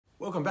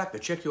Welcome back to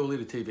Check Your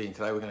LWTV, and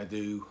today we're going to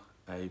do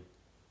a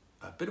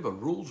bit of a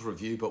rules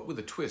review, but with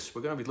a twist.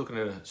 We're going to be looking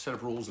at a set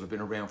of rules that have been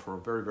around for a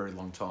very, very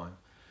long time,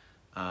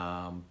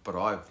 but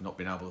I've not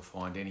been able to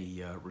find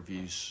any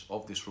reviews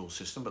of this rule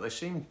system, but they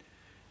seem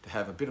to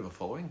have a bit of a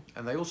following,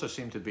 and they also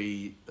seem to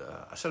be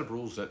a set of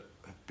rules that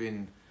have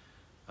been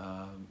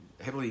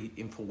heavily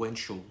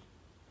influential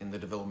in the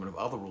development of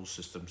other rule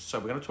systems. So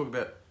we're going to talk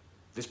about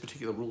this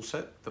particular rule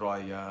set that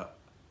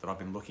I've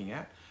been looking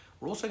at.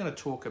 We're also going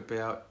to talk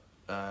about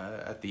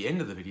at the end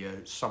of the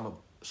video some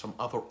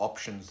other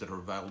options that are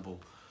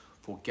available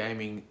for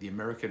gaming the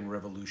American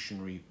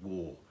Revolutionary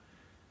War.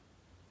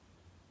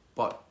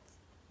 But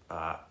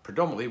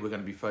predominantly we're going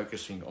to be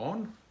focusing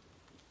on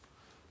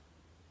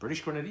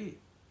British Grenadier.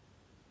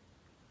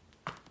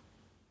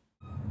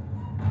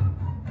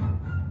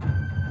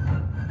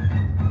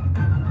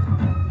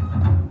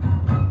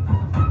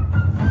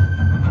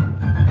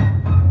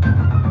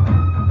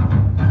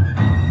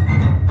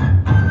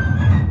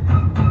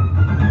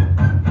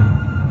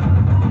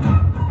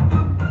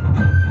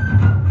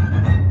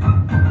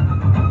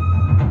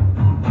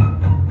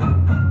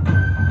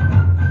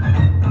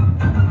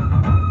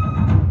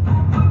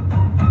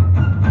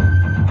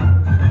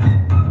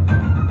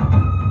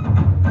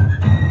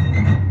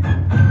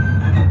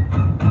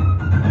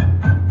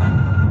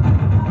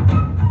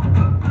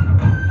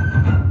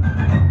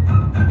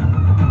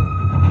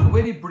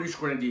 British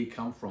Grenadier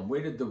come from?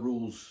 Where did the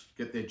rules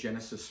get their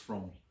genesis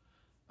from?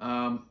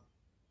 From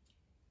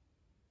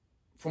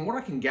what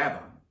I can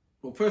gather,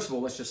 well, first of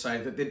all, let's just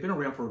say that they've been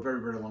around for a very,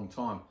 very long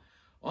time.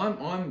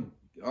 I'm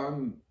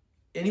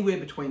anywhere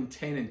between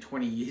 10 and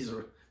 20 years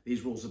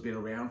these rules have been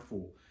around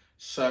for.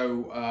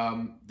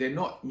 So they're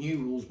not new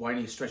rules by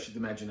any stretch of the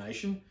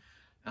imagination,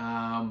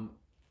 and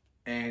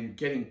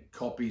getting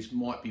copies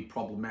might be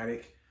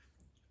problematic.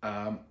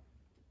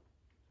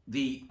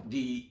 The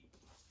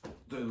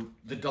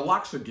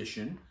deluxe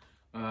edition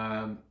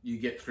you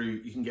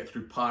can get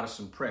through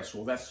Partisan Press,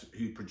 or that's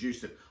who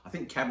produced it. I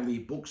think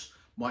Cavalier Books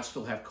might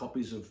still have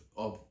copies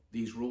of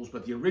these rules,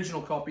 but the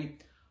original copy,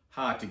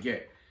 hard to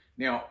get.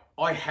 Now,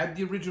 I had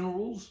the original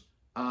rules,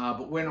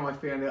 but when I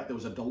found out there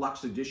was a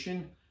deluxe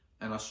edition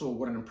and I saw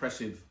what an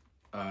impressive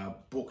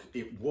book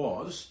it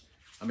was,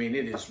 I mean,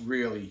 it is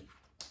really,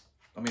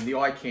 I mean, the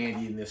eye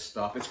candy in this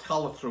stuff. It's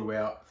color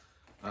throughout,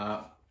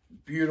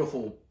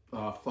 beautiful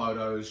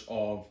photos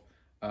of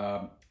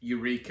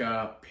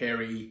Eureka,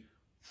 Perry,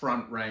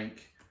 front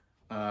rank,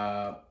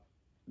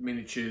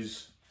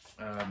 miniatures.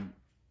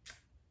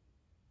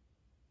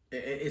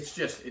 It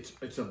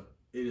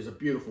is a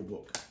beautiful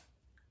book.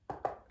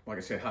 Like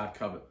I said,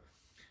 hardcover.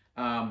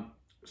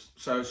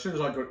 So as soon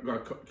as I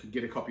could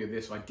get a copy of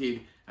this, I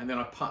did, and then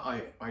I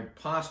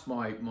passed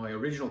my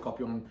original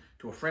copy on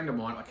to a friend of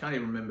mine. I can't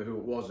even remember who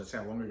it was. That's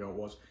how long ago it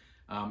was.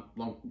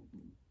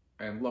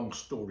 Long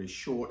story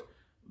short,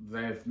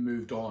 they've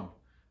moved on.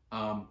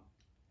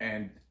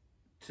 And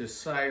to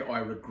say I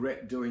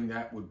regret doing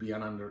that would be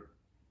an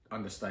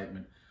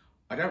understatement.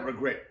 I don't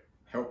regret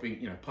helping,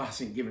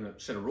 giving a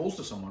set of rules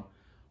to someone.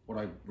 What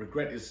I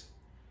regret is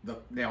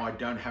that now I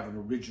don't have an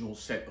original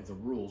set of the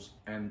rules,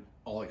 and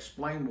I'll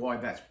explain why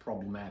that's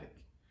problematic.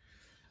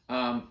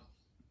 But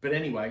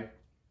anyway,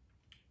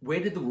 where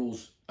did the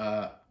rules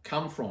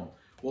come from?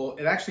 Well,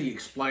 it actually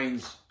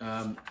explains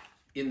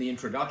in the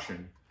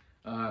introduction.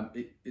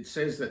 It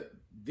says that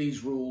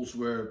these rules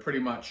were pretty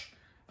much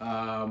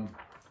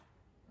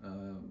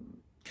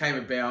came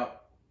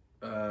about.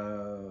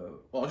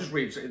 Well, I'll just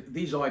read.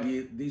 These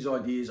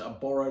ideas are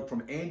borrowed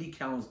from Andy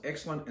Callan's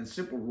excellent and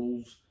simple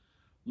rules,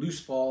 Loose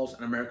Files,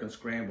 and American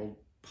Scramble,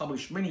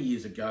 published many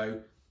years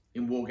ago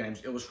in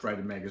Wargames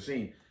Illustrated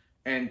magazine.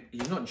 And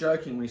he's not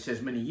joking when he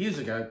says many years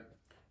ago,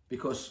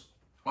 because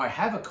I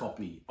have a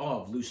copy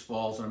of Loose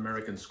Files and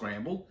American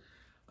Scramble,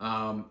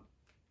 and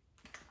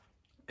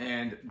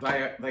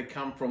they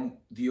come from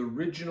the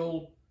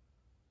original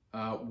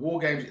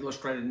Wargames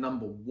Illustrated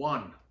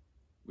 #1,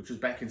 which was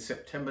back in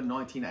September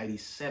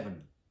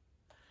 1987.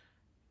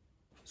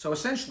 So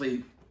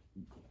essentially,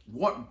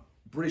 what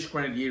British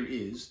Grenadier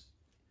is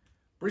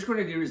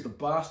the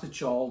bastard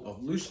child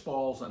of Loose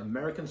Files and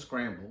American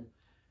Scramble,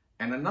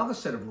 and another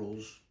set of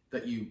rules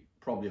that you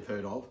probably have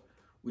heard of,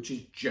 which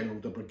is General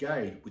de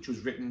Brigade, which was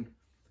written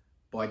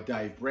by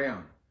Dave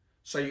Brown.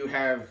 So you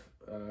have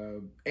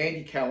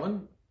Andy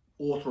Callan,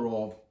 author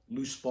of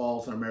Loose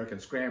Files and American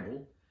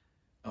Scramble,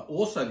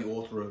 also the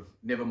author of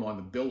Nevermind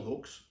the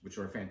Billhooks, which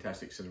are a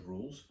fantastic set of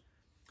rules,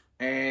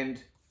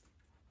 and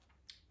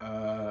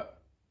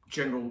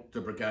General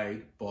de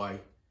Brigade by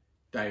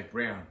Dave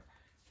Brown.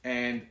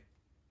 And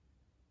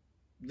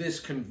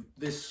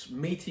this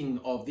meeting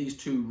of these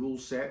two rule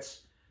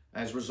sets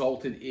has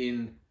resulted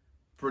in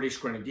British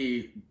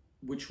Grenadier,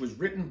 which was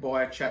written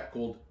by a chap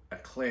called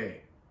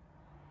Leclerc.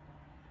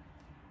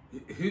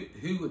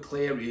 Who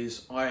Leclerc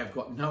is, I have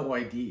got no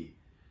idea.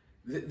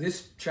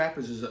 This chap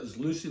is as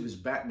elusive as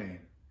Batman.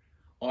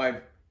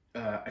 I've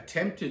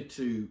attempted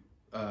to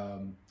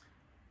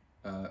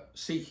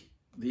seek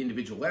the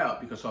individual out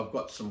because I've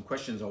got some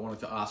questions I wanted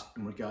to ask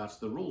in regards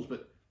to the rules,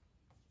 but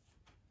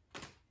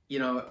you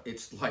know,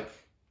 it's like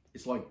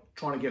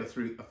trying to get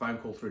a phone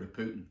call through to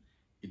Putin.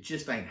 It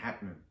just ain't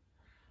happening.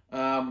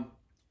 But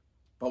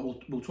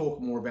we'll talk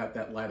more about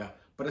that later.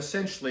 But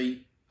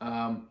essentially,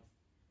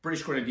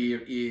 British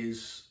Grenadier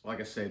is,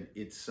 like I said,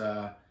 it's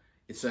a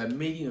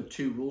meeting of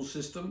two rule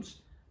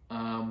systems,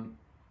 and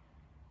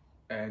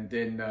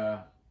then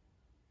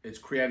it's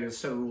created a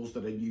set of rules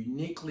that are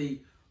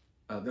uniquely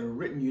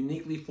written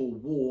uniquely for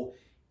war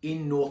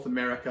in North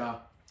America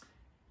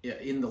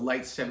in the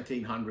late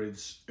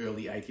 1700s,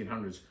 early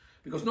 1800s.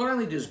 Because not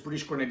only does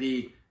British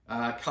Grenadier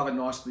cover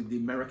nicely the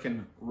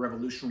American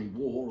Revolutionary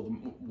War, or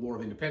the War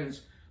of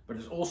Independence, but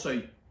it's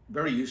also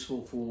very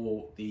useful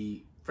for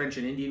the French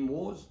and Indian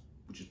Wars,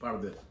 which is part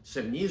of the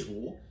 7 Years'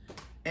 War,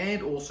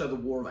 and also the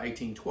War of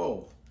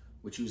 1812,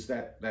 which was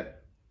that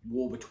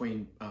war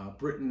between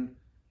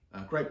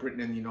Great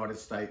Britain and the United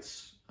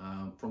States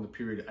from the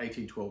period of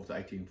 1812 to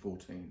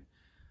 1814.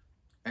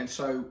 And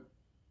so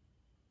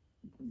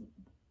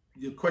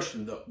the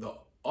question, the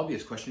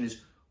obvious question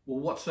is, well,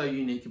 what's so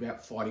unique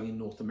about fighting in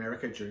North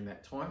America during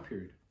that time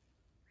period?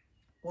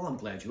 Well, I'm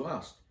glad you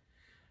asked.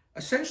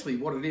 Essentially,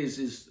 what it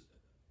is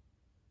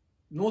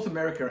North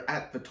America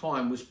at the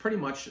time was pretty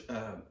much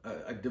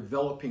a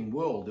developing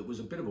world. It was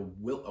a bit of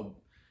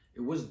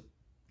it was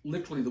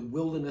literally the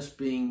wilderness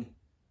being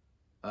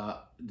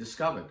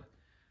discovered.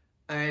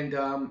 And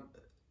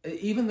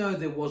even though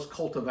there was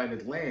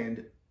cultivated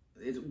land,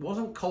 it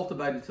wasn't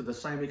cultivated to the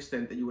same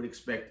extent that you would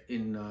expect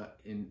in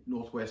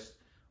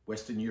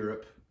Western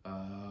Europe,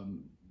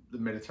 the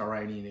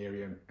Mediterranean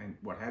area, and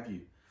what have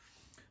you.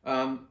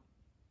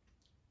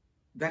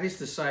 That is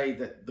to say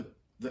that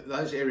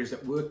those areas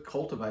that were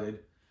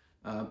cultivated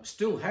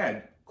still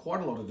had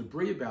quite a lot of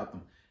debris about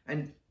them.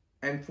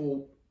 And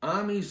for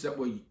armies that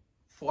were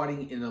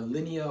fighting in a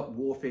linear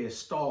warfare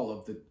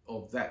style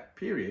of that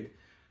period,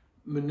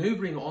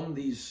 maneuvering on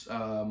these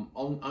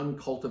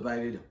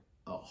uncultivated,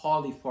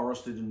 highly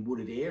forested and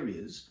wooded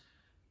areas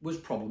was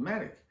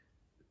problematic.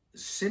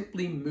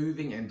 Simply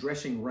moving and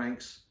dressing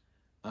ranks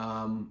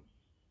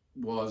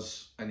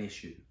was an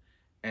issue.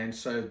 And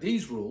so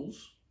these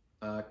rules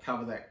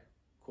cover that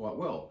quite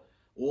well.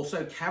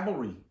 Also,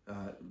 cavalry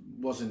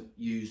wasn't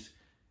used.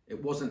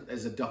 It wasn't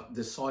as a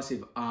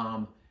decisive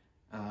arm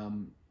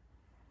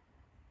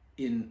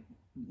in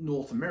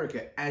North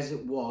America as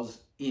it was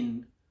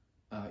in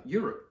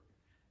Europe.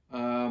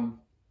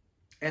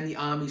 And the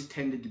armies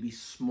tended to be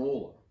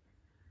smaller.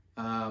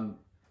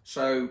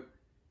 So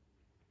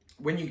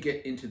when you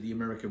get into the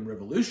American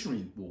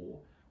Revolutionary War,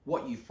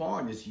 what you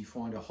find is you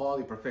find a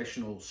highly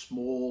professional,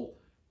 small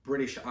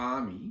British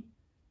army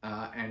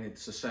and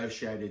its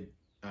associated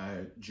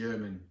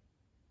German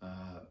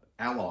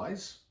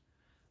allies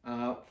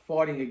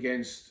fighting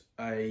against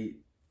a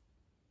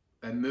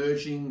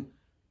emerging,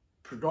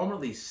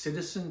 predominantly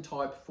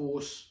citizen-type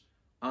force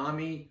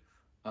army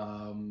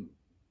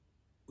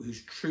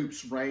whose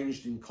troops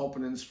ranged in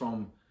competence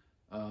from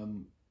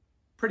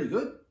pretty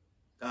good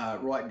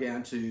right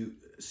down to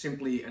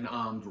simply an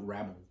armed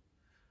rabble.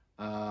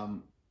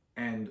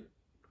 And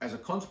as a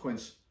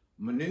consequence,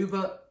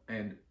 maneuver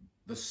and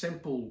the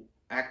simple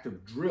act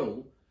of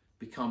drill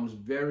becomes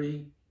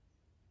very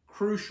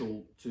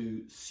crucial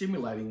to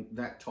simulating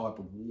that type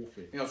of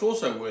warfare. Now, it's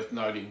also worth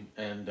noting,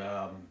 and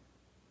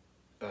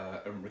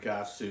in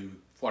regards to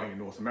fighting in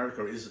North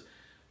America, is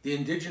the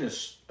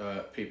indigenous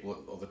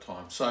people of the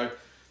time. So,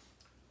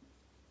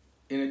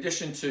 in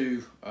addition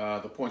to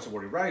the points I've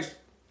already raised,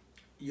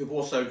 you've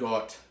also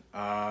got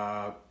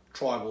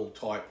tribal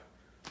type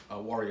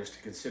warriors to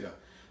consider.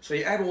 So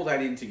you add all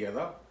that in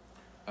together,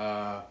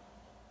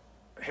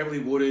 heavily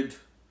wooded,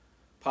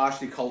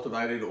 partially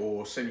cultivated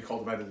or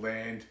semi-cultivated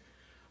land,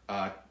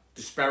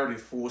 disparate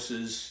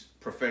forces,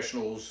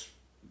 professionals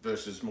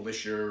versus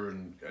militia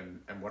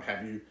and what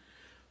have you.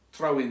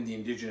 Throw in the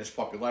indigenous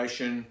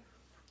population,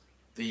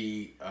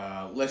 the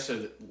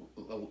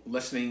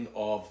lessening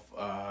of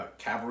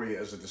cavalry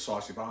as a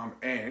decisive arm,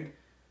 and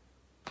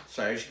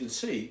so as you can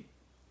see,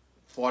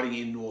 fighting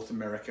in North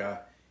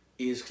America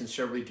is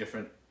considerably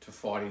different to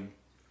fighting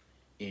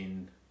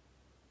in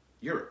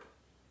Europe.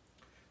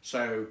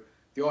 So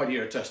the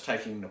idea of just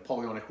taking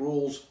Napoleonic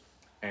rules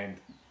and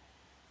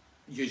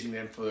using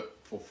them for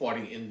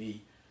fighting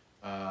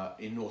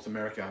in North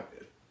America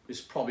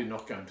is probably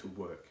not going to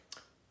work.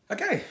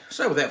 Okay,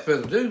 so without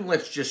further ado,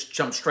 let's just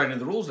jump straight into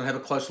the rules and have a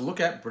closer look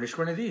at British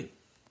Grenadier.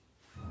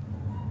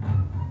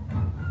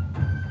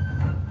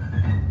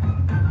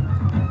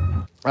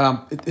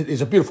 It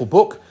is a beautiful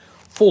book,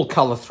 full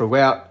colour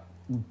throughout,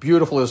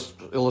 beautiful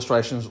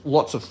illustrations,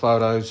 lots of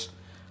photos.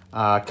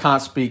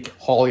 Can't speak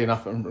highly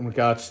enough in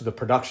regards to the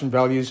production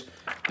values.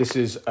 This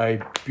is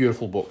a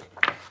beautiful book.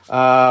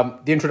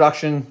 The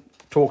introduction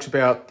talks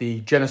about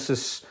the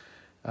genesis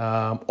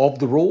of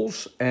the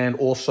rules and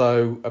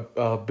also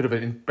a bit of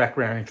a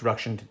background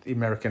introduction to the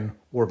American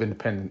War of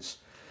Independence.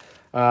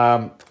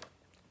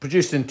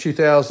 Produced in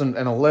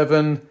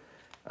 2011.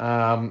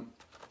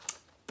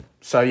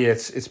 So yeah,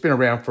 it's been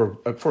around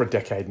for a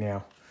decade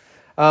now.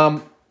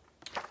 The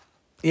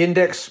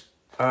index,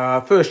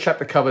 First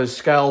chapter covers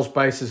scales,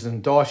 bases,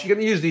 and dice. You're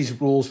going to use these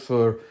rules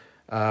for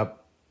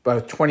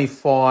both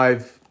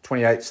 25,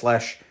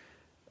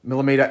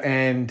 28/millimeter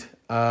and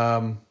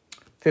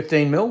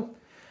 15 mil.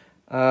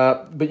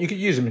 But you could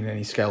use them in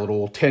any scale at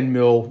all, 10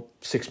 mil,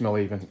 6 mil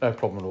even, no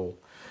problem at all.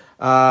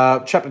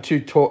 Chapter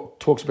 2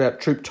 talks about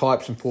troop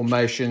types and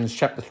formations.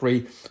 Chapter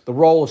 3, the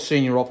role of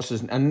senior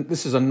officers, and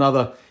this is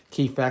another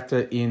key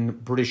factor in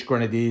British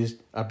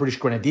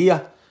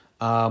Grenadier.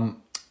 How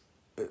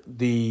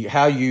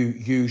you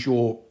use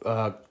your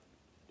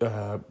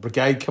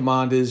brigade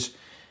commanders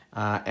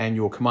and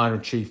your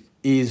commander-in-chief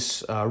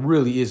is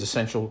really is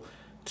essential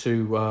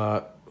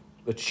to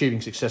achieving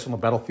success on the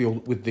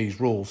battlefield with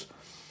these rules.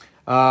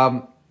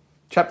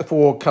 Chapter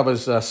 4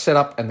 covers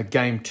setup and the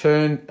game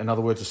turn, in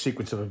other words, a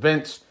sequence of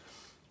events.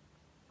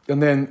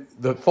 And then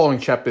the following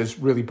chapters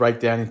really break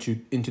down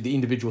into the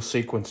individual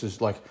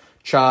sequences like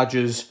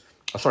charges,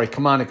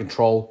 command and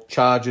control,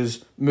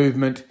 charges,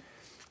 movement.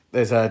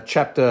 There's a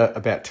chapter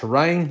about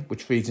terrain,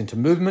 which feeds into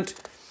movement.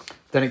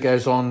 Then it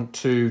goes on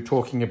to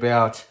talking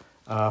about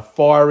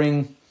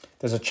firing.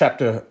 There's a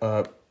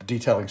chapter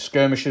detailing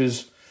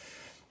skirmishes.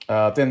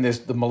 Then there's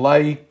the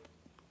melee,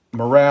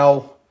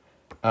 morale,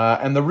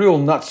 and the real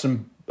nuts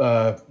and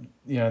the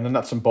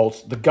nuts and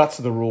bolts, the guts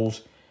of the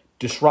rules,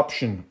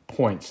 disruption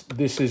points.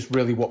 This is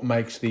really what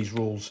makes these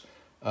rules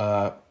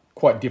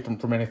quite different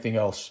from anything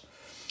else.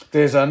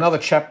 There's another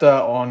chapter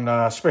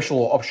on special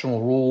or optional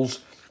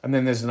rules, and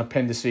then there's an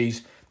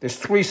appendices. There's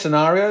 3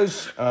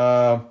 scenarios,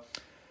 one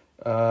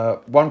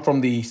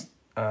from the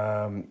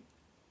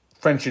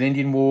French and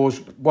Indian Wars,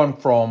 one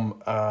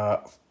from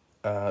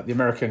the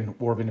American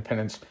War of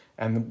Independence,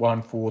 and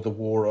one for the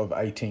War of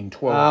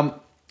 1812.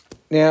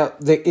 Now,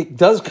 it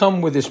does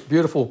come with this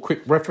beautiful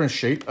quick reference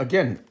sheet.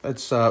 Again,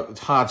 it's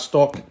hard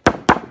stock.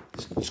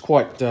 It's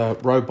quite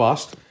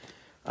robust.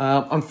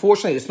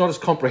 Unfortunately, it's not as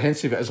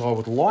comprehensive as I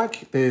would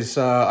like.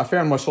 I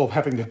found myself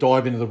having to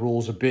dive into the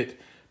rules a bit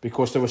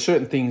because there were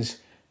certain things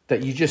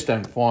that you just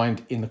don't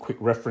find in the quick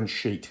reference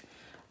sheet.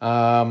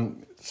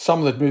 Some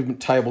of the movement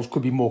tables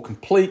could be more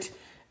complete,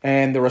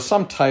 and there are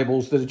some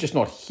tables that are just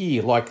not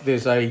here. Like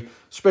there's a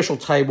special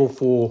table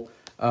for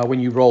when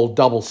you roll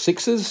double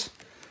sixes.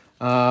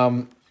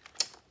 Where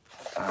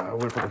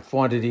if I can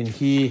find it in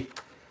here,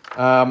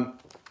 the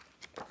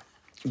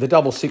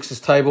double sixes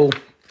table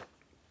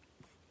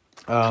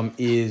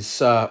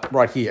is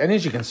right here, and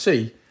as you can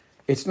see,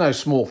 it's no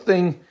small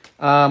thing.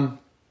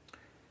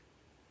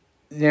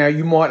 Now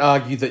you might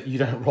argue that you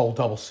don't roll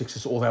double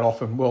sixes all that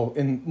often. Well,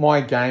 in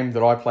my game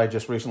that I played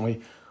just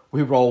recently,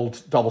 we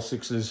rolled double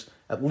sixes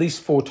at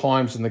least 4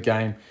 times in the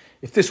game.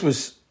 If this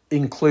was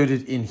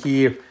included in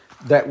here,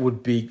 that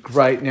would be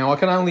great. Now I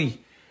can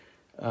only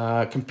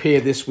compare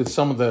this with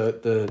some of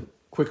the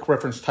quick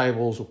reference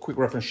tables or quick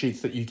reference sheets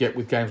that you get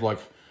with games like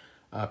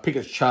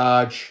Pickett's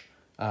Charge,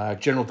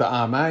 General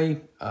d'Armée,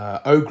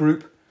 O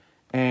Group,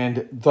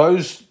 and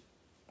those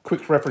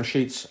quick reference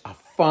sheets are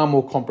far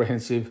more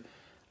comprehensive.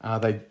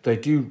 They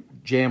do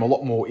jam a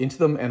lot more into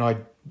them, and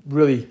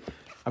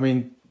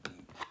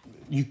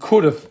you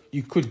could have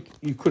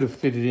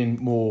fitted in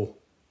more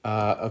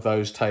of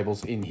those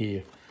tables in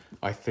here,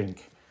 I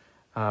think.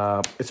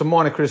 It's a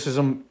minor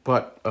criticism,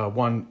 but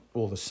one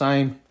all the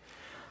same.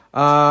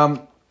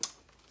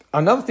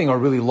 Another thing I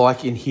really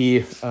like in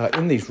here,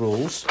 in these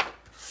rules,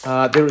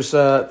 there's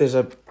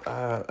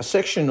a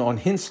section on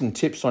hints and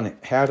tips on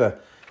how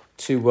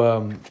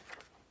to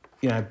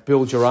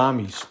build your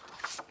armies.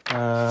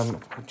 I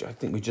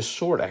think we just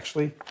saw it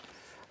actually.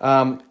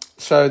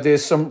 So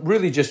there's some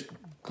really just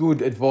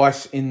good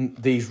advice in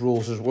these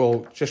rules as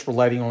well, just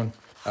relating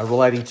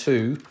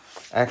to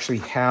actually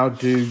how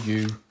do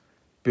you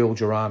build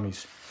your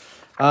armies.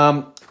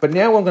 But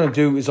now what I'm going to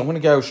do is I'm going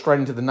to go straight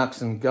into the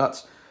nuts and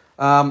guts.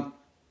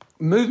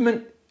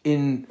 Movement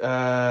in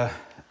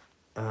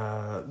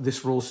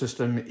this rule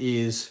system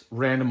is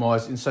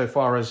randomized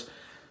insofar as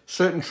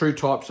certain troop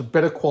types, or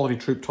better quality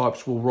troop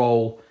types, will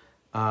roll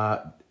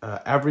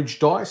average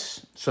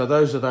dice. So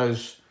those are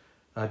those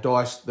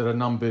dice that are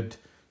numbered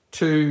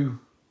 2,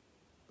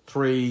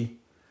 3,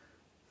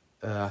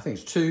 I think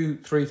it's 2,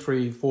 3,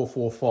 3, 4,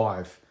 4,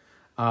 5.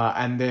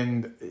 And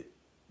then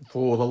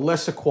for the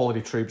lesser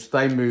quality troops,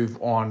 they move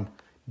on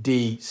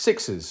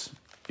D6s,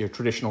 your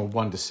traditional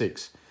 1 to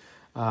 6.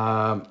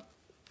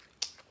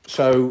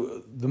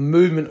 So the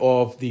movement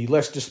of the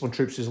less disciplined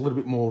troops is a little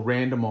bit more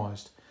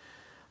randomized.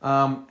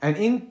 And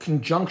in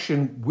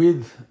conjunction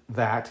with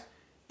that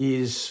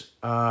is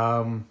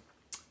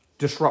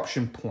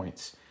disruption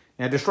points.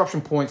 Now,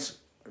 disruption points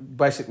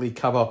basically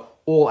cover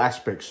all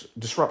aspects.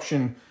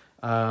 Disruption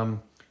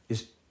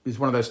is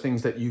one of those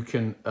things that you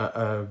can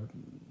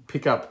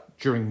pick up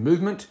during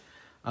movement,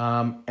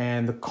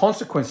 and the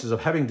consequences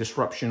of having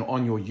disruption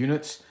on your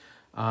units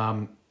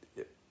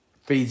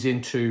feeds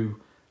into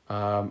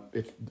the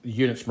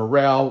unit's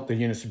morale, the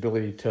unit's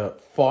ability to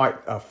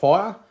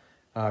fire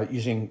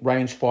using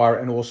range fire,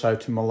 and also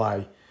to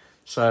melee.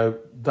 So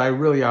they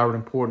really are an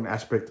important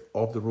aspect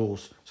of the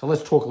rules. So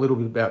let's talk a little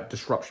bit about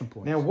disruption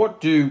points. Now,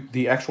 what do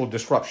the actual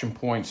disruption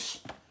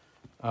points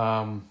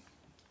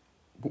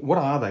What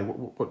are they?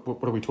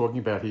 What are we talking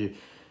about here?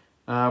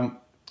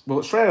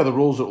 Well, straight out of the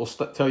rules, it will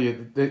tell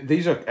you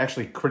these are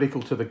actually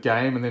critical to the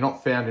game, and they're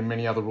not found in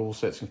many other rule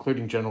sets,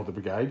 including General of the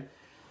Brigade.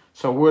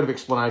 So a word of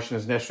explanation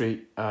is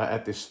necessary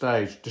at this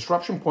stage.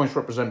 Disruption points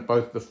represent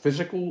both the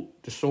physical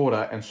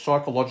disorder and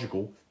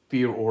psychological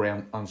fear or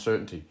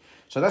uncertainty.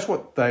 So that's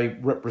what they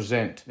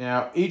represent.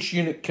 Now, each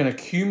unit can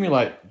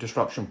accumulate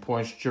disruption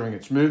points during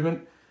its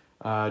movement,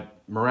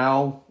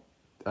 morale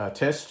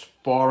tests,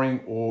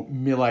 firing, or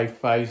melee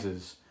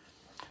phases.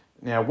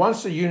 Now,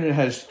 once a unit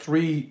has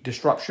 3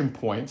 disruption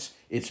points,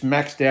 it's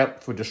maxed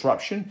out for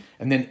disruption,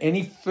 and then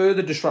any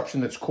further disruption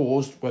that's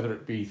caused, whether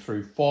it be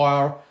through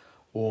fire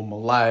or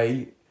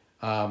melee,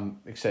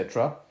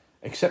 etc.,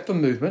 except for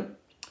movement.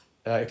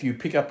 If you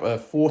pick up a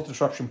 4th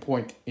disruption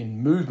point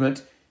in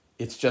movement,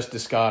 it's just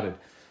discarded.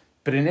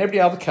 But in every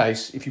other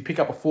case, if you pick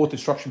up a 4th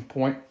disruption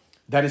point,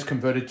 that is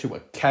converted to a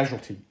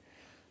casualty.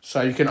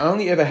 So you can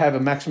only ever have a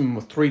maximum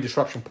of 3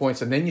 disruption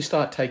points, and then you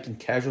start taking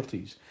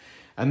casualties.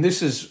 And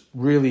this is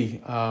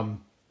really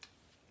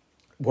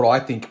what I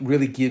think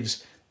really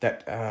gives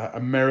that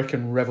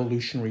American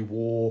Revolutionary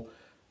War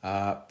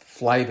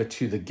flavor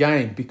to the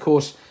game,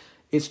 because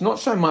it's not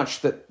so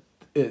much that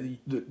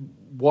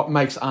what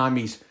makes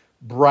armies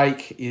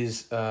break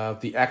is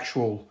the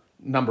actual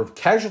number of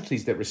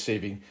casualties they're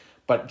receiving,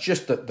 but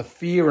just the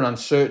fear and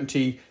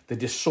uncertainty, the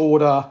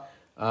disorder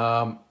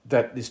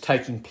that is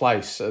taking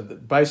place.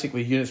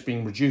 Basically, units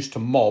being reduced to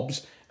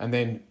mobs and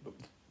then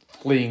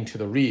fleeing to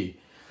the rear.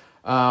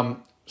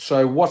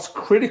 So what's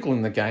critical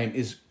in the game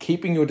is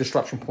keeping your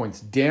disruption points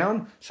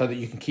down so that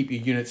you can keep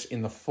your units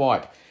in the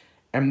fight.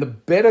 And the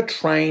better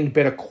trained,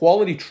 better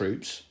quality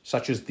troops,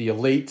 such as the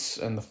elites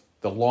and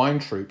the line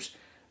troops,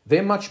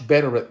 they're much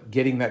better at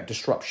getting that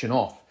disruption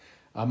off.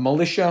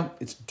 Militia,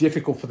 it's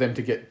difficult for them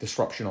to get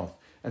disruption off.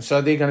 And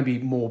so they're going to be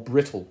more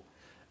brittle.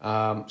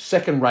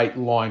 Second-rate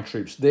line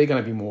troops, they're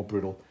going to be more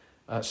brittle,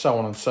 so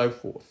on and so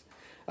forth.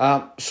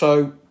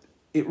 So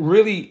it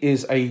really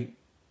is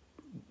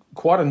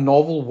quite a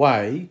novel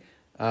way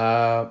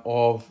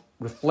of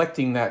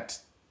reflecting that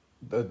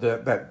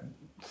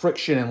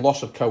friction and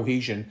loss of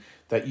cohesion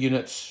that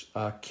units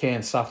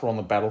can suffer on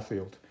the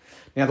battlefield.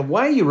 Now, the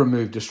way you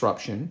remove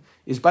disruption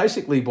is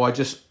basically by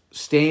just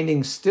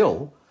standing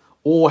still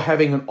or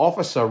having an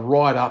officer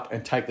ride up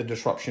and take the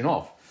disruption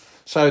off.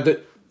 So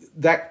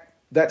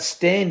that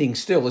standing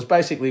still is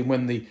basically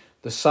when the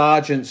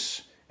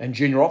sergeants and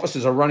junior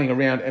officers are running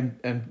around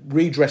and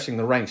redressing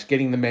the ranks,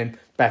 getting the men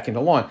back into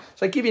line.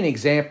 So I'll give you an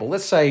example.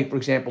 Let's say, for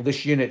example,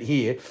 this unit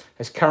here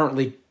is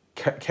currently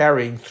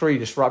carrying 3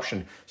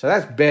 disruption. So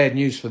that's bad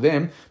news for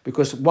them,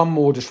 because one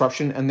more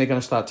disruption and they're going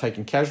to start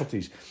taking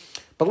casualties.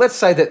 But let's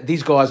say that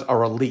these guys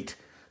are elite.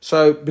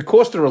 So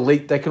because they're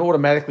elite, they can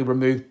automatically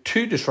remove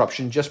 2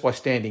 disruption just by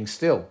standing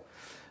still.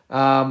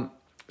 So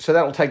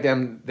that will take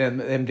them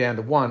down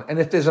to 1. And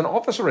if there's an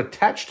officer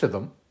attached to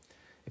them,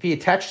 if he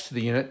attaches to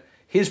the unit,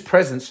 his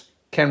presence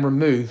can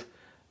remove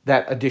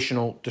that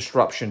additional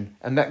disruption.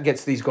 And that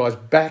gets these guys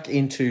back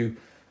into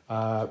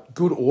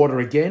good order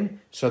again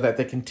so that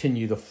they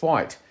continue the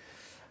fight.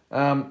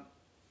 Now,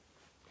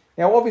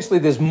 obviously,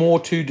 there's more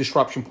to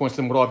disruption points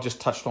than what I've just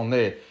touched on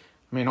there.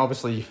 I mean,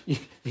 obviously,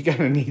 you're going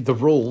to need the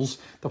rules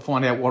to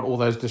find out what all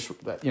those,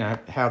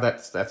 how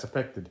that's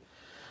affected.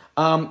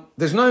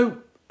 There's no...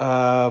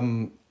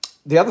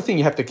 the other thing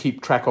you have to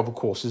keep track of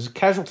course, is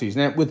casualties.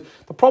 Now, with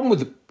the problem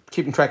with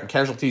keeping track of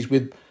casualties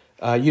with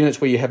units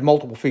where you have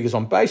multiple figures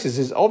on bases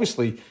is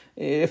obviously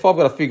if I've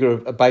got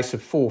a base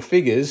of 4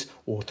 figures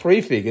or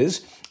 3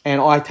 figures and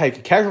I take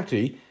a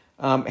casualty,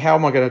 how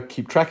am I going to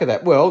keep track of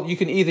that? Well, you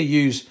can either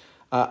use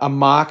a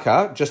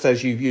marker, just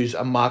as you use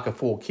a marker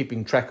for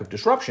keeping track of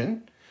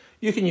disruption,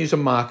 you can use a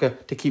marker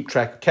to keep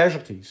track of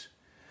casualties.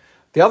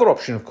 The other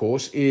option, of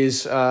course,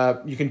 is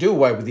you can do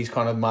away with these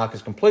kind of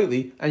markers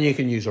completely and you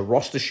can use a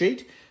roster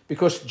sheet,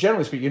 because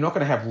generally speaking, you're not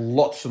going to have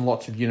lots and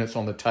lots of units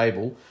on the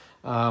table.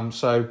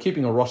 So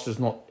keeping a roster is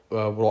not,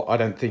 well, I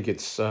don't think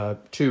it's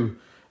too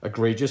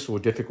egregious or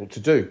difficult to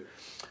do.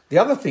 The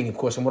other thing, of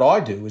course, and what I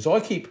do is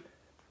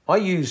I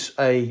use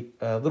a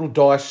little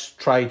dice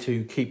tray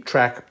to keep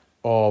track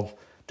of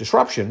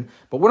disruption.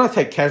 But when I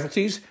take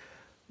casualties,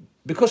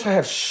 because I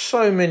have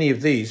so many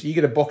of these, you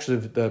get a box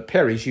of the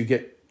Perrys, you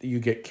get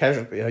a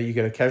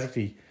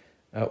casualty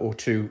or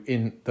 2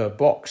 in the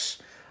box.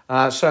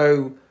 I've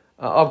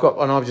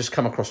just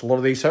come across a lot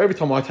of these. So every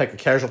time I take a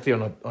casualty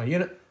on a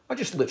unit, I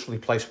just literally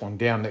place one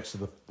down next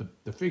to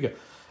the figure,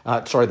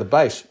 the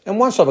base. And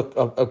once I've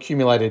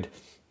accumulated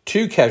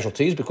 2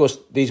 casualties, because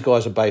these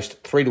guys are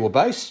based 3 to a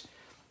base,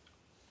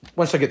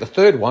 once I get the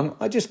 3rd one,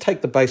 I just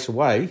take the base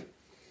away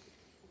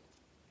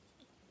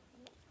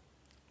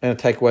and I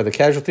take away the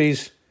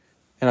casualties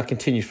and I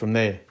continue from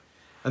there.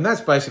 And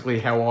that's basically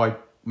how I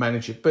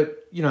manage it.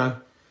 But,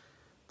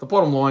 the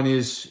bottom line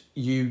is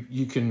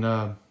you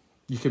can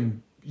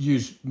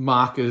use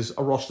markers,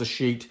 a roster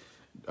sheet,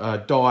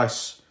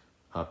 dice,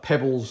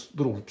 pebbles,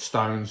 little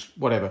stones,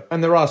 whatever.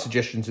 And there are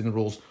suggestions in the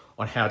rules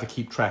on how to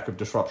keep track of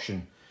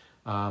disruption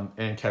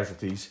and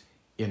casualties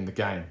in the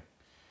game.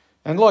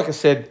 And like I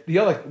said,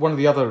 one of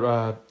the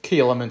other key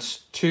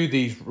elements to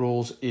these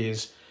rules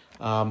is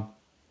the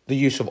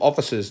use of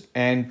officers.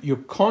 And you're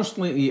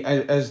constantly,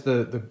 as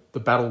the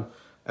battle,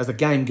 as the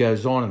game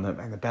goes on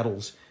and the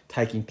battle's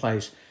taking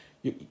place,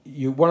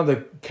 you one of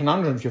the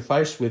conundrums you're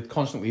faced with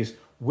constantly is,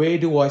 where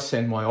do I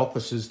send my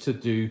officers to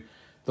do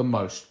the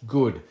most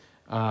good?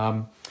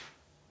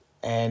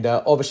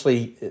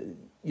 Obviously,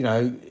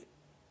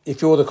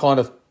 if you're the kind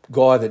of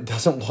guy that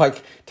doesn't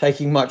like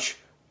taking much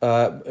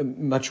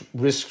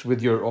risks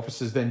with your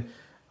officers, then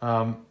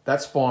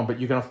that's fine. But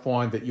you're going to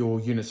find that your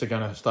units are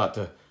going to start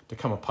to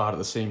come apart at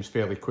the seams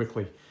fairly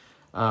quickly.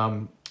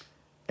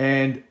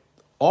 And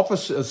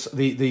officers,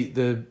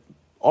 the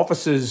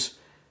officers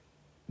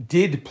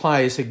did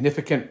play a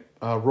significant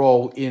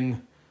role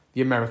in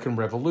the American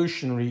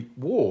Revolutionary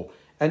War.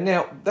 And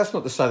now that's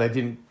not to say they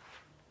didn't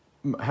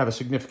have a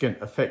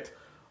significant effect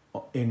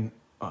in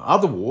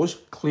other wars.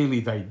 Clearly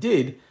they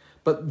did.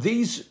 But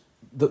the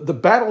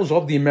battles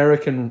of the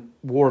American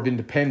War of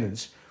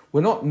Independence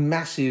were not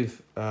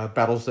massive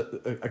battles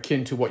that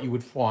akin to what you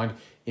would find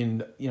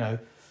in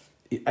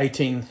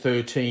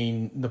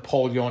 1813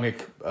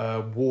 Napoleonic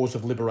wars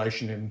of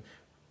liberation in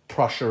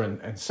Prussia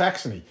and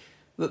Saxony.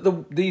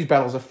 These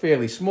battles are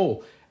fairly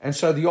small, and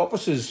so the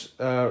officers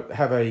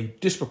have a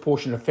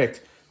disproportionate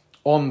effect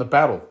on the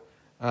battle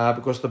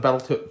because the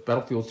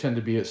battlefields tend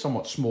to be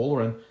somewhat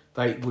smaller, and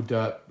they would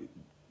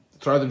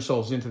throw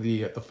themselves into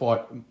the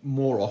fight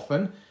more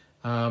often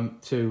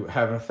to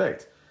have an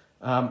effect.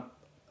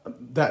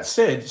 That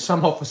said,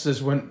 some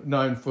officers were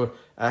known for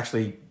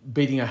actually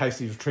beating a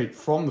hasty retreat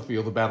from the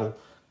field of battle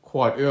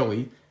quite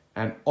early,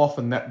 and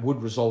often that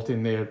would result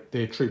in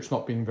their troops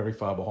not being very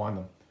far behind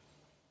them.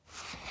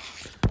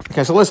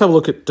 Okay, so let's have a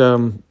look at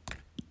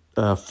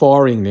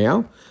firing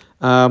now.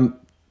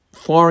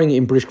 Firing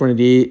in British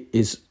Grenadier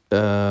is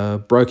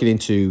broken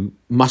into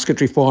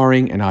musketry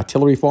firing and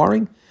artillery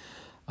firing.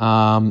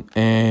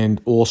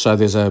 And also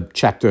there's a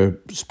chapter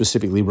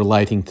specifically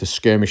relating to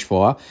skirmish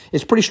fire.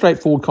 It's pretty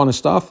straightforward kind of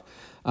stuff.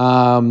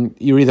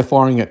 You're either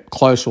firing at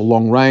close or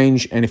long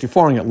range, and if you're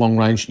firing at long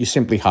range, you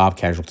simply halve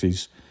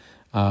casualties.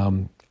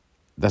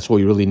 That's all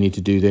you really need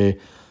to do there.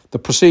 The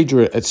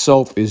procedure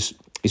itself is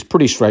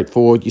pretty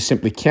straightforward. You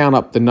simply count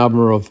up the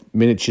number of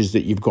miniatures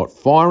that you've got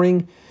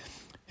firing,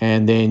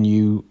 and then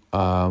you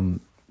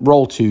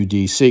roll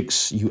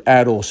 2d6. You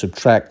add or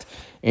subtract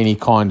any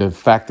kind of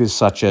factors,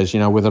 such as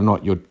whether or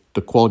not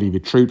the quality of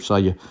your troops. Are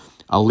you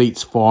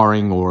elites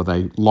firing, or are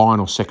they line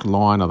or second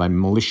line? Are they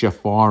militia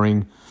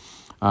firing?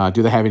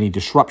 Do they have any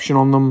disruption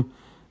on them?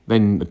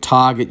 Then the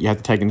target, you have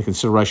to take into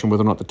consideration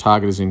whether or not the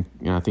target is in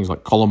things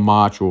like column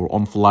march or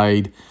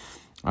enfilade.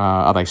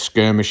 Are they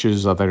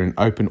skirmishers? Are they in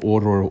open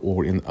order,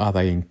 or are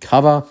they in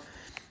cover?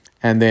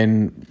 And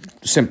then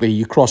simply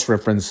you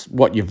cross-reference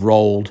what you've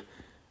rolled,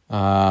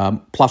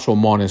 plus or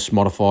minus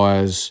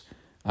modifiers,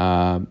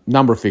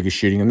 number of figures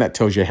shooting, and that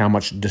tells you how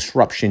much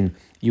disruption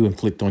you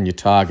inflict on your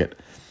target.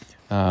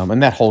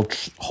 And that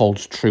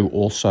holds true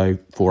also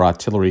for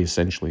artillery,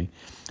 essentially.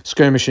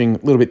 Skirmishing, a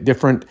little bit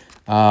different.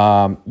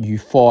 You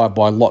fire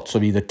by lots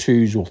of either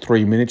 2s or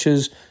 3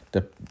 miniatures,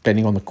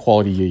 depending on the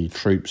quality of your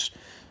troops.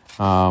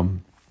 So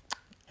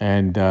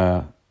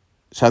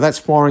that's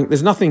firing.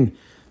 There's nothing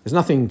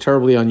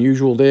terribly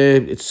unusual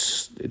there.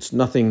 It's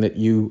nothing that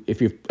if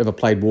you've ever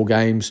played war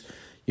games,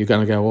 you're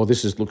going to go, oh,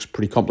 looks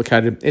pretty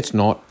complicated. It's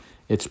not.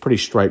 It's pretty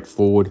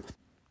straightforward.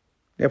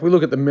 Now, if we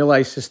look at the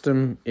melee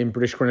system in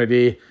British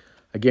Grenadier,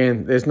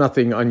 again, there's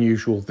nothing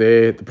unusual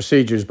there. The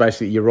procedure is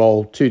basically you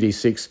roll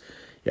 2d6,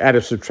 you add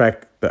or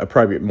subtract the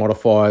appropriate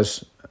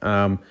modifiers.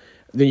 Then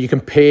you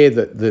compare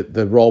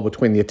the roll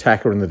between the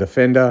attacker and the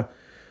defender.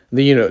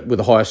 The unit with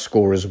the highest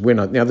score is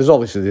winner. Now,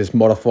 there's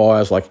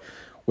modifiers like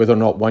whether or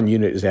not one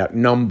unit is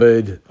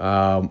outnumbered,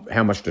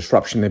 how much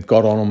disruption they've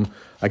got on them.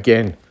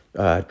 Again,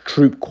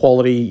 troop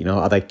quality,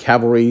 are they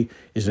cavalry?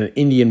 Is it an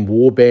Indian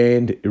war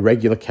band,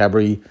 irregular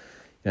cavalry,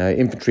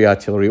 infantry,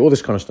 artillery, all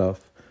this kind of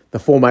stuff. The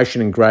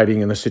formation and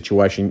grading and the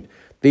situation,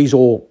 these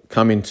all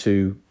come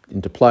into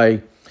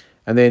play.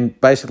 And then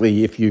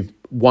basically if you've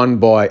won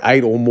by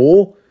 8 or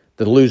more,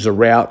 the loser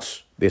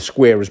routes, their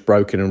square is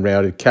broken and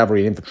routed.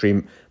 Cavalry and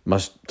infantry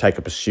must take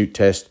a pursuit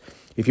test.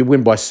 If you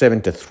win by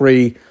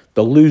 7-3,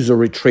 the loser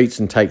retreats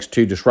and takes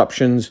 2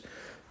 disruptions.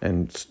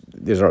 And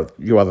there's a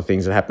few other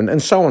things that happen,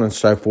 and so on and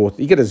so forth.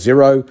 You get a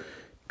 0,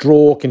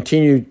 draw,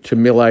 continue to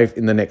melee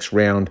in the next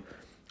round,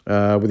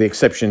 with the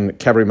exception that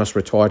cavalry must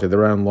retire to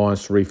their own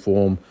lines to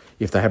reform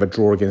if they have a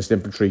draw against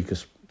infantry,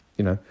 because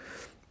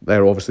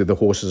they're obviously, the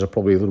horses are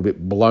probably a little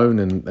bit blown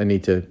and they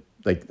need to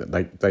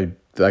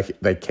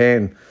they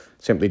can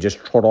simply just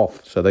trot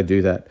off, so they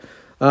do that.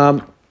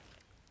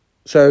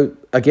 So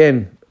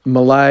again,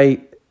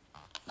 melee,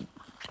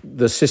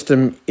 the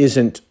system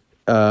isn't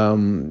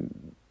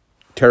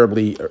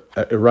terribly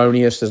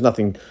erroneous. There's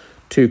nothing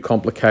too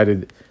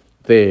complicated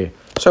there.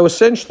 So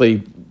essentially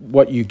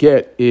what you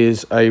get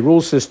is a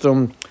rule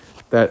system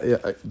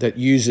that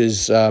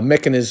uses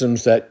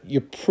mechanisms that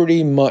you're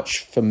pretty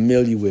much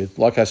familiar with.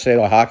 Like I said,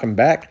 I harken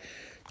back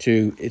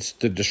to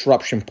the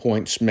disruption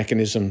points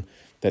mechanism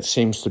that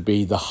seems to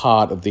be the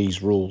heart of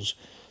these rules.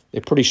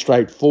 They're pretty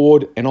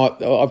straightforward, and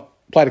I've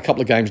played a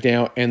couple of games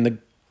now, and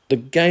the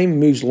game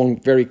moves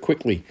along very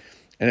quickly,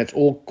 and it's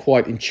all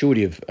quite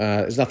intuitive.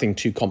 There's nothing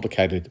too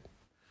complicated.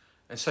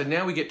 And so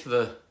now we get to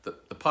the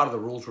part of the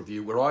rules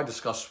review where I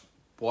discuss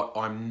what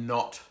I'm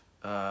not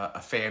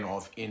a fan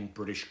of in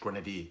British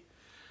Grenadier.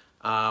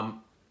 And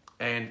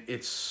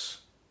it's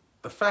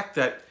the fact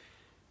that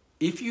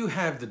if you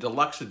have the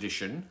deluxe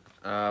edition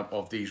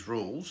of these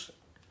rules,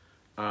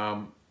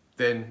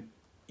 then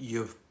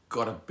you've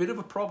got a bit of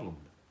a problem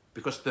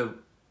because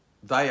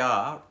they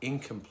are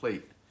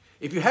incomplete.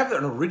 If you have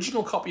an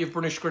original copy of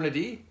British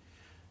Grenadier,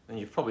 then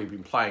you've probably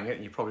been playing it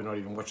and you're probably not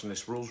even watching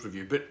this rules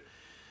review.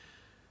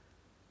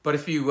 But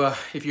if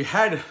you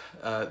had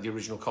the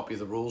original copy of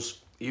the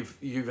rules,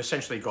 you've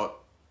essentially got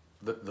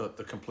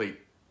the complete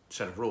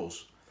set of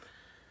rules.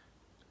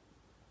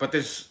 But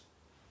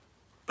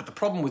the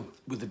problem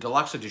with the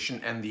deluxe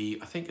edition and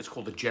I think it's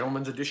called the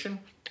gentleman's edition,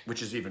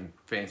 which is even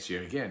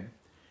fancier again,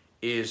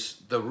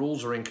 is the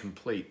rules are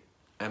incomplete.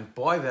 And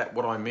by that,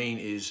 what I mean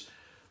is,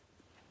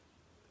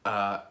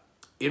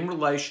 in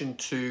relation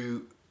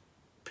to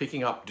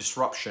picking up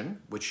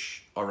disruption,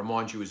 which I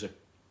remind you is a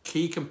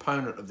key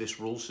component of this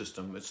rule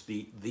system, it's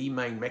the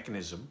main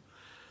mechanism.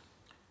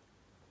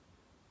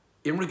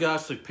 In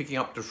regards to picking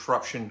up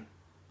disruption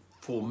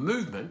for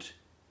movement,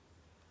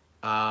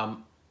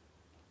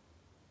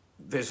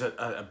 there's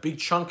a big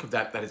chunk of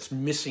that it's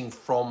missing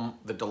from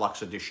the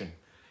deluxe edition.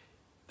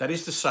 That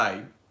is to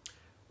say,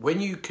 when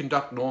you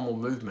conduct normal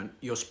movement,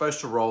 you're supposed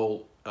to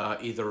roll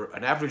either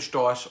an average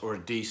dice or a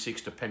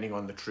D6 depending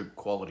on the troop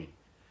quality.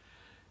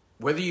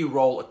 Whether you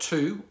roll a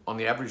 2 on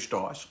the average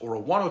dice or a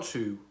 1 or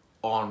 2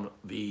 on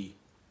the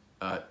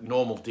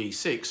normal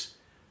D6,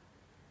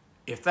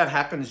 if that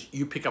happens,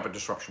 you pick up a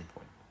disruption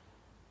point.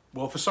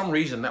 Well, for some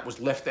reason, that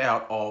was left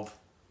out of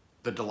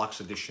the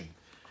deluxe edition.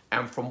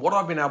 And from what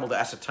I've been able to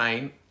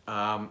ascertain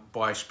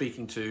by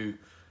speaking to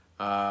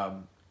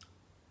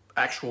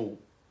actual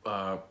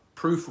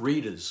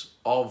proofreaders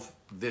of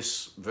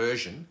this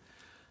version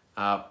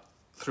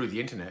through the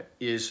internet,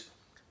 is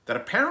that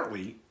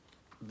apparently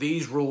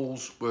these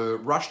rules were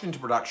rushed into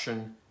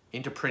production,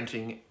 into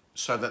printing,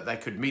 so that they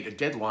could meet a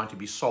deadline to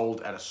be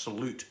sold at a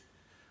Salute,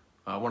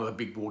 one of the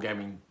big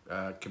wargaming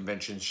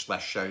conventions /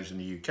 shows in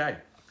the UK.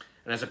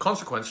 And as a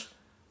consequence,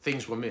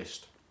 things were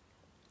missed.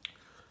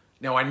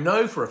 Now, I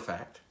know for a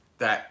fact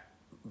that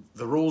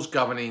the rules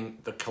governing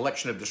the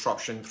collection of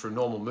disruption through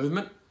normal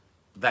movement,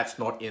 that's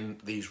not in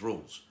these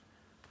rules.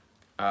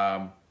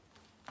 But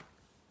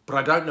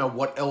I don't know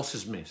what else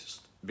is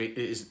missed,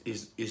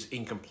 is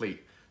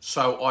incomplete.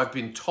 So I've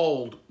been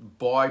told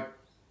by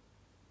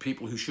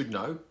people who should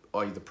know,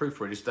 i.e. the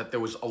proofreaders, that there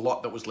was a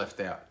lot that was left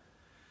out.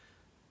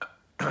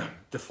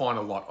 Define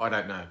a lot, I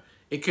don't know.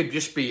 It could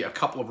just be a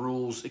couple of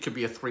rules, it could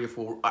be a 3 or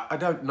 4, I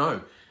don't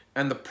know.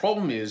 And the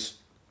problem is,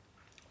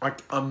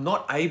 I'm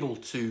not able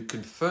to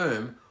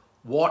confirm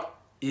what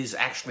is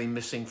actually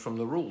missing from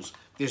the rules.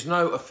 There's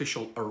no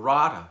official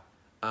errata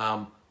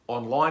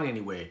online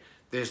anywhere.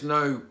 There's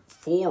no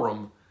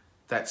forum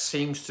that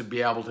seems to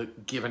be able to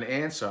give an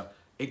answer.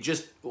 It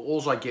just,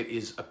 all I get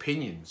is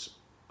opinions.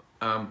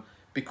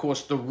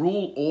 Because the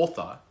rule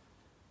author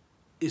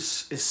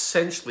is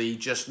essentially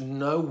just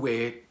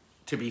nowhere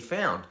to be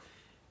found.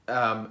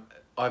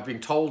 I've been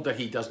told that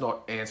he does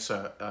not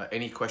answer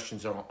any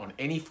questions on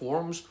any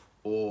forums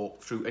or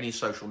through any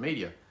social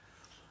media.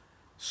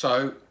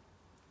 So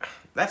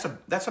that's a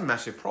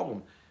massive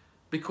problem,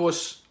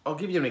 because I'll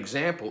give you an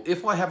example.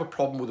 If I have a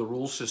problem with a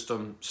rule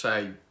system,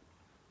 say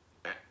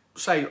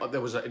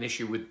there was an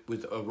issue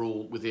with a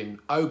rule within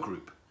O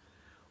group,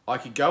 I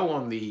could go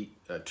on the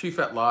Two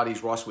Fat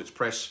Lardies Reiswitz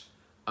Press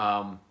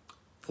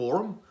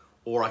forum,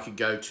 or I could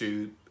go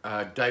to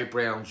Dave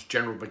Brown's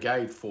General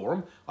Brigade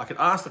forum. I could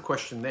ask the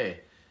question there.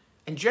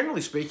 And generally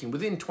speaking,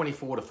 within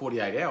 24 to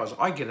 48 hours,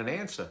 I get an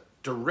answer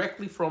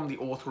directly from the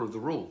author of the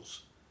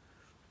rules.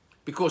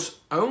 Because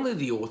only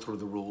the author of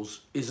the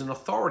rules is an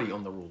authority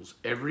on the rules.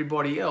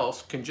 Everybody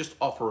else can just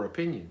offer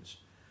opinions.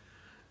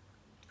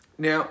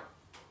 Now,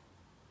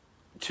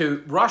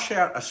 to rush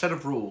out a set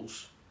of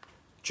rules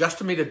just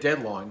to meet a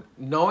deadline,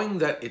 knowing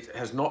that it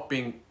has not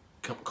been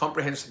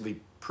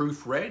comprehensively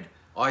proofread,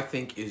 I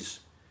think is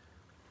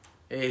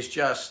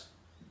just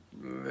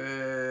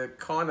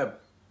kind of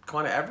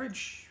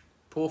average,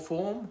 poor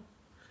form.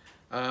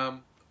 I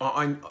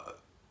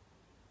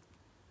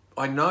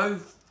know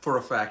for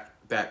a fact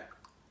that,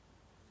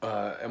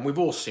 and we've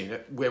all seen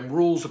it, when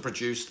rules are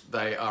produced,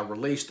 they are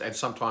released and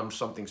sometimes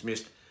something's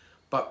missed,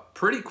 but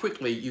pretty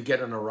quickly you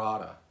get an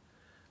errata.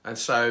 And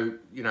so,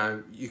 you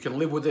know, you can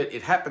live with it.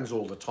 It happens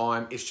all the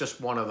time. It's just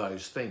one of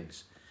those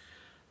things.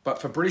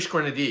 But for British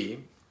Grenadier,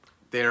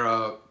 there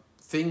are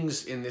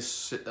things in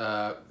this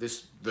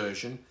this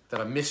version that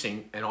are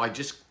missing, and I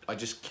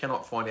just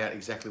cannot find out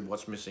exactly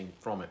what's missing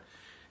from it.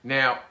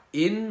 Now,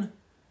 in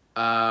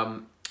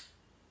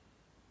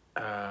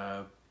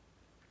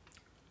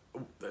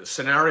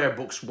scenario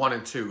books 1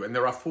 and 2, and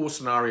there are 4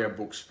 scenario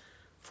books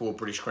for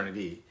British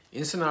Grenadier.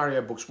 In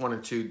scenario books 1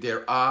 and 2,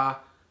 there are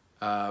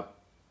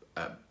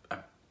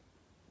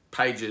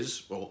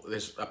pages, well,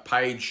 there's a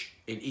page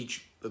in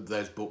each of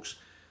those books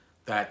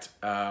that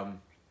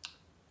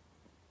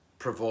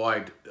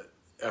provide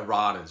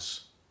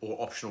erratas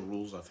or optional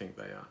rules, I think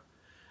they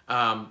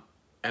are.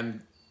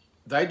 And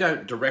they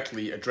don't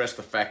directly address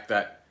the fact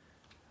that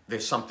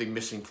there's something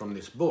missing from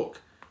this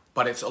book,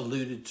 but it's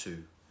alluded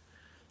to.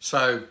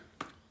 So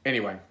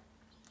anyway,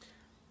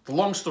 the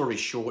long story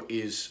short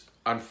is,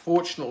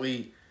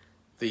 unfortunately,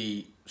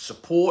 the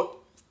support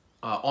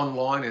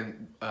online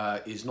and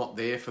is not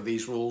there for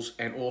these rules,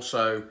 and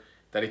also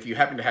that if you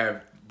happen to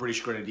have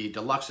British Grenadier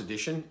Deluxe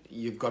Edition,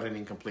 you've got an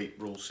incomplete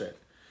rule set.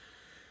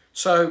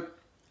 So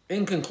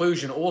in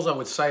conclusion, all I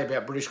would say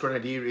about British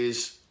Grenadier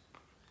is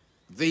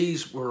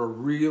these were a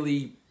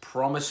really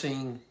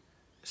promising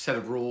set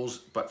of rules,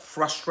 but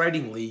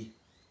frustratingly,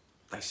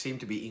 they seem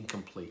to be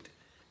incomplete,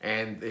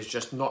 and there's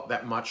just not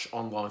that much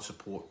online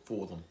support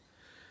for them.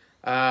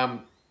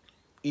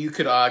 You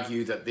could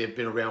argue that they've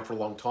been around for a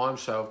long time,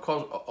 so of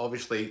course,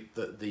 obviously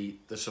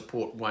the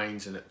support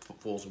wanes and it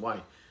falls away.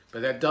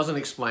 But that doesn't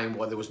explain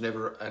why there was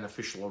never an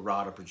official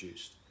errata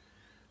produced.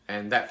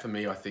 And that, for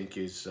me, I think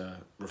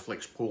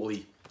reflects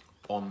poorly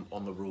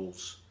on the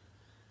rules.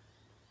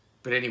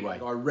 But anyway,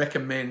 I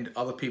recommend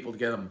other people to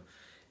get them.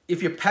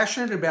 If you're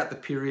passionate about the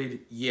period,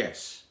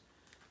 yes.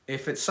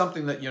 If it's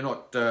something that you're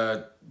not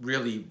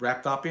really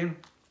wrapped up in,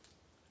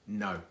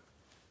 no.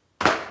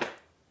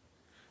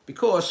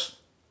 Because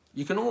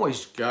you can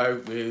always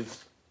go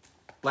with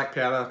Black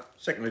Powder,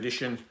 2nd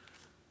edition,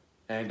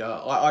 and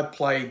I've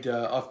played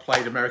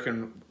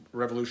American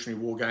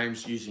Revolutionary War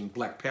games using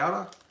Black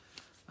Powder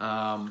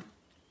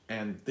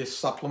and this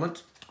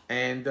supplement,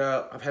 and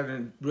I've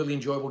had really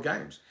enjoyable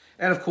games.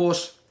 And of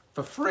course,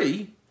 for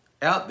free,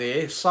 out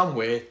there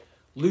somewhere,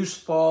 Loose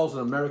Files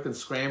and American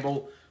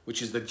Scramble,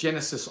 which is the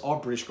genesis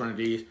of British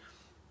Grenadiers.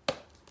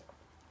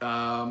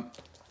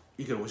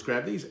 You can always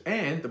grab these,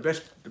 and the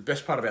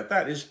best part about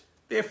that is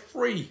they're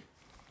free.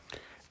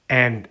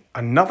 And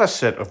another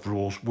set of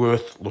rules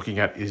worth looking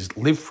at is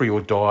Live Free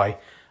or Die,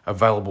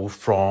 available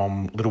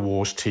from Little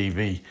Wars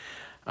TV.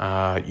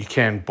 You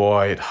can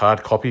buy it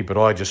hard copy, but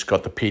I just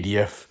got the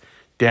PDF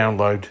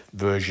download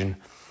version.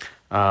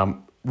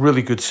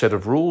 Really good set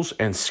of rules,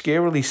 and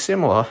scarily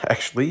similar,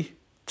 actually,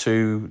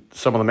 to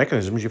some of the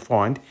mechanisms you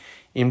find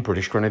in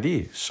British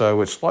Grenadier. So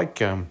it's like,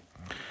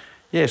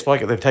 it's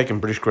like they've taken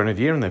British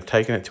Grenadier and they've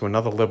taken it to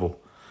another level.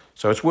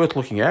 So it's worth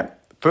looking at.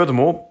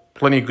 Furthermore,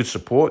 plenty of good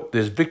support.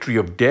 There's Victory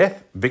or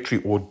Death,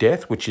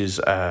 which is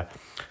a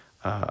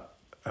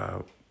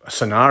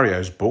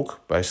scenarios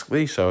book,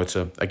 basically. So it's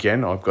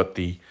again, I've got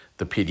the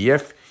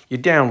PDF. You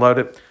download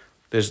it.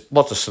 There's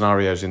lots of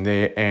scenarios in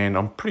there, and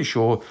I'm pretty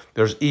sure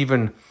there's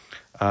even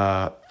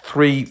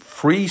 3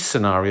 free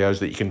scenarios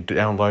that you can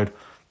download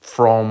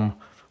from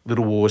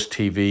Little Wars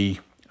TV,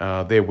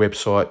 their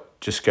website.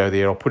 Just go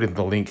there. I'll put in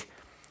the link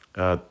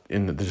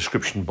in the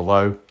description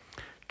below.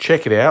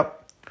 Check it out.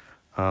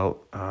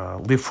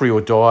 Live Free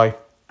or Die.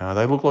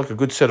 They look like a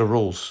good set of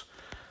rules.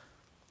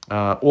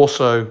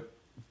 Also,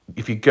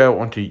 if you go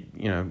onto,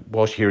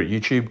 whilst you're here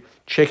at YouTube,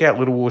 check out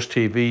Little Wars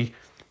TV.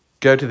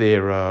 Go to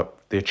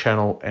their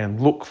channel and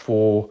look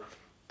for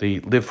the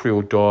Live Free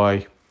or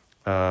Die.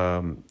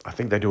 I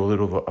think they do a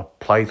little of a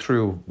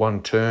playthrough of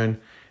one turn,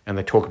 and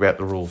they talk about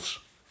the rules.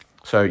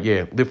 So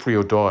yeah, Live Free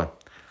or Die.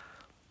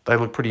 They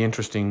look pretty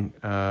interesting.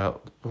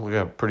 Look like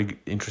a pretty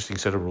interesting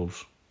set of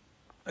rules.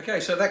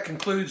 Okay, so that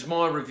concludes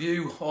my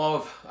review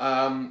of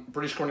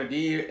British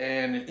Grenadier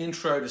and an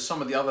intro to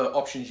some of the other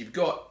options you've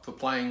got for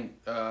playing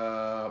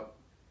the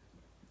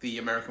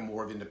American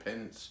War of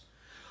Independence.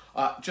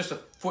 Just a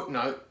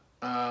footnote,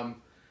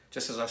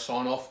 just as I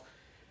sign off,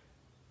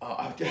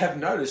 I have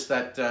noticed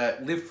that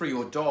Live Free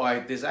or Die,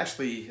 there's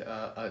actually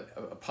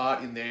a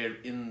part in there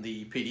in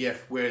the PDF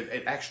where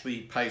it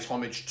actually pays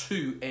homage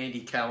to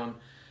Andy Callan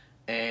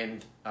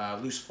and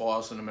Loose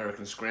Files and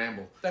American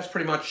Scramble. That's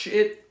pretty much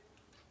it.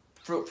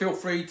 Feel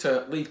free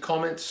to leave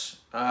comments.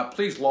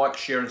 Please like,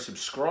 share, and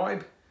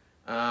subscribe.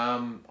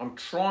 I'm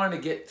trying to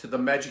get to the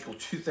magical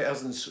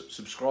 2,000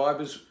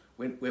 subscribers.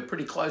 We're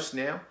pretty close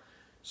now.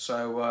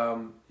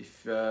 So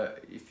if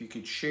you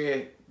could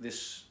share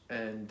this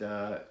and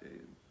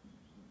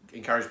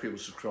encourage people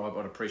to subscribe,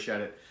 I'd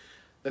appreciate it.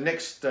 The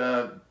next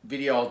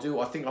video I'll do,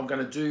 I think I'm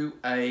going to do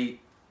a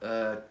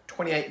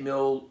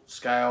 28mm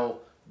scale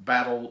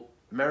battle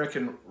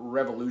American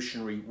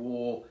Revolutionary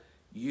War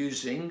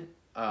using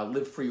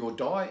Live Free or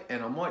Die,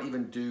 and I might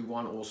even do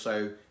one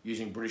also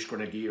using British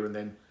Grenadier, and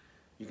then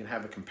you can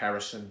have a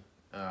comparison,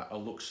 a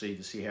look-see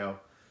to see how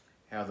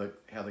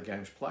the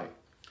games play.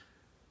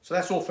 So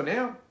that's all for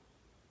now.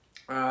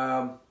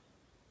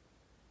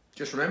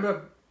 Just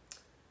remember,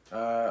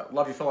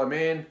 love your fellow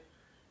man,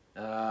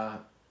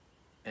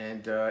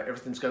 and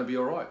everything's going to be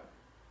all right.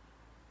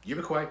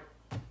 Yippee